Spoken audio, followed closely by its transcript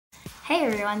Hey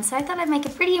everyone, so I thought I'd make a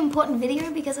pretty important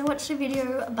video because I watched a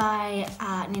video by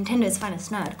Nintendo's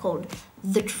finest nerd called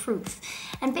The Truth.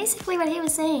 And basically what he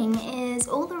was saying is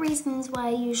all the reasons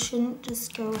why you shouldn't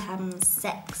just go having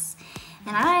sex.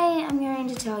 And I am going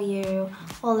to tell you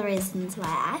all the reasons why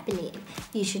I believe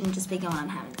you shouldn't just be going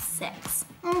having sex.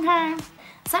 Okay.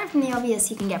 Aside from the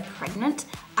obvious, you can get pregnant,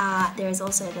 there is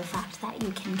also the fact that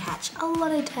you can catch a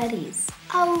lot of dirties.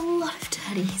 A lot of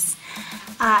dirties.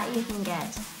 You can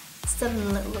get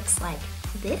something that looks like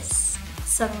this,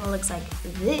 something that looks like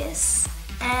this,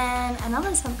 and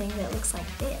another something that looks like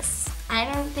this.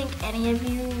 I don't think any of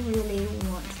you really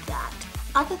want that.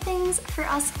 Other things for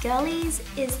us girlies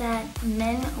is that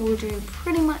men will do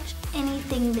pretty much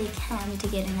anything they can to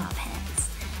get in our pants.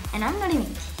 And I'm not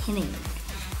even kidding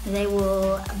you. They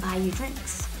will buy you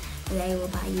drinks. They will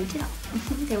buy you dinner.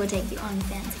 They will take you on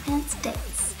fancy pants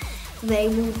dates. They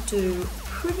will do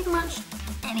pretty much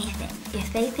anything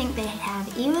if they think they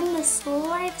have even the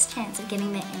slightest chance of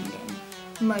getting their end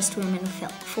in. Most women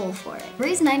fall for it. The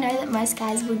reason I know that most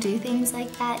guys will do things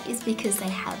like that is because they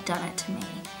have done it to me.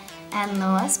 And the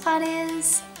worst part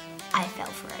is, I fell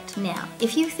for it. Now,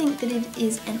 if you think that it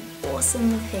is an awesome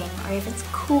thing, or if it's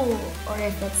cool, or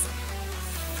if it's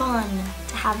fun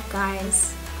to have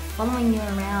guys following you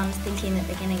around thinking that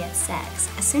they're gonna get sex,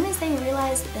 as soon as they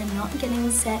realize that they're not getting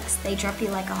sex, they drop you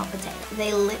like a hot potato.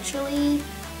 They literally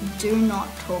do not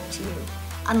talk to you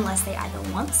unless they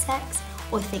either want sex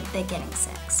or think they're getting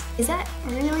sex. Is that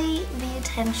really the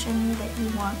attention that you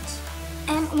want?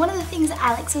 And one of the things that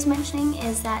Alex was mentioning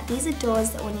is that these are doors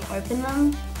that when you open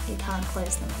them, you can't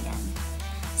close them again.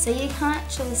 So you can't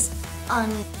just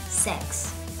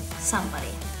unsex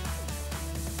somebody.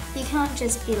 You can't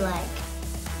just be like,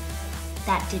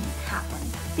 that didn't happen.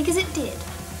 Because it did.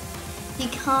 You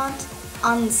can't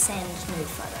unsend nude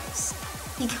photos.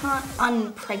 You can't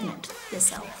unpregnant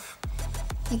yourself.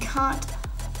 You can't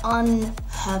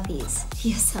unherpes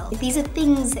yourself. These are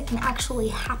things that can actually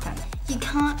happen. You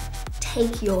can't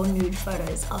take your nude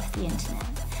photos off the internet.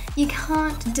 You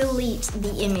can't delete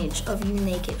the image of you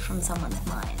naked from someone's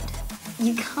mind.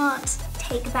 You can't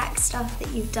take back stuff that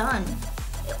you've done.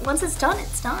 Once it's done,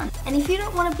 it's done. And if you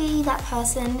don't want to be that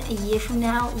person a year from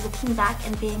now looking back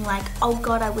and being like, oh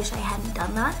God, I wish I hadn't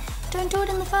done that, don't do it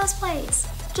in the first place.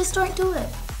 Just don't do it.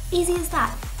 Easy as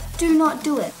that. Do not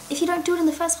do it. If you don't do it in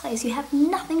the first place, you have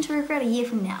nothing to regret a year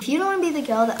from now. If you don't want to be the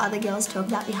girl that other girls talk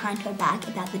about behind her back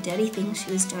about the dirty things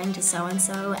she was doing to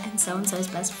so-and-so and so-and-so's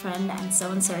best friend and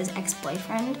so-and-so's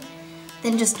ex-boyfriend,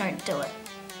 then just don't do it.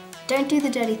 Don't do the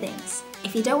dirty things.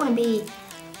 If you don't want to be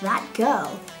that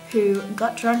girl who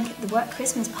got drunk at the work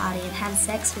Christmas party and had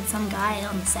sex with some guy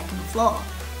on the second floor,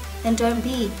 then don't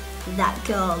be that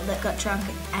girl that got drunk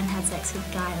and had sex with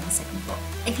a guy on the second floor.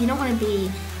 If you don't want to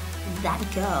be that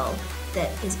girl that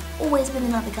is always with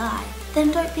another guy, then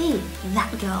don't be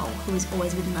that girl who is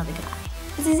always with another guy.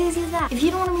 It's as easy as that. If you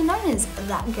don't want to be known as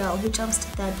that girl who jumps to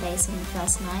third base on the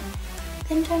first night,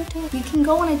 then don't do it. You can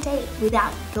go on a date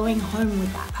without going home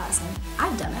with that person.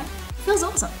 I've done it. It feels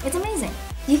awesome. It's amazing.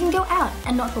 You can go out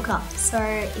and not hook up. So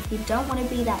if you don't want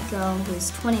to be that girl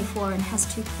who's 24 and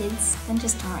has 2 kids, then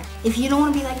just don't. If you don't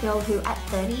want to be that girl who at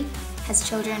 30 has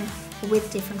children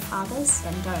with different fathers,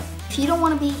 then don't. If you don't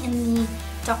want to be in the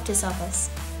doctor's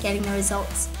office getting the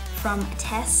results from a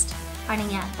test,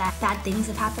 finding out that bad things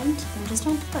have happened, then just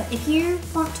don't do it. If you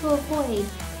want to avoid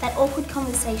that awkward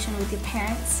conversation with your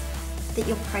parents that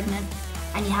you're pregnant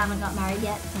and you haven't got married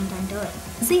yet, then don't do it.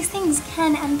 Because these things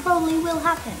can and probably will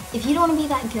happen. If you don't want to be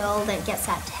that girl that gets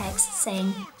that text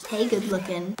saying, hey good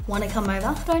looking, want to come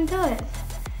over? Don't do it.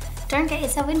 Don't get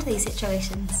yourself into these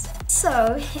situations.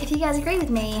 So, if you guys agree with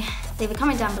me, leave a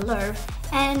comment down below.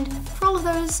 And for all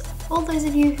those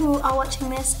of you who are watching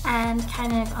this and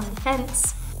kind of on the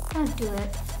fence, don't do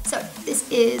it. So, this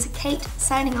is Kate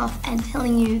signing off and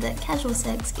telling you that casual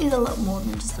sex is a lot more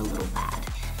than just a little bad.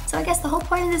 So I guess the whole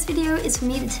point of this video is for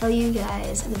me to tell you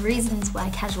guys the reasons why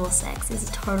casual sex is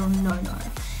a total no-no.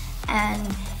 And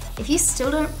if you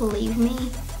still don't believe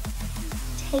me,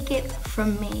 take it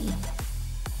from me.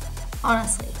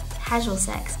 Honestly, casual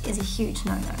sex is a huge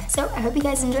no-no. So I hope you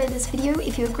guys enjoyed this video.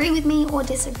 If you agree with me or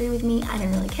disagree with me, I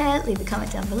don't really care. Leave a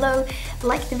comment down below.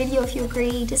 Like the video if you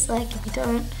agree, dislike if you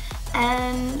don't.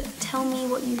 And tell me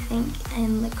what you think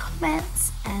in the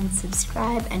comments and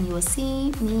subscribe, and you will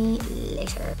see me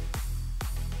later.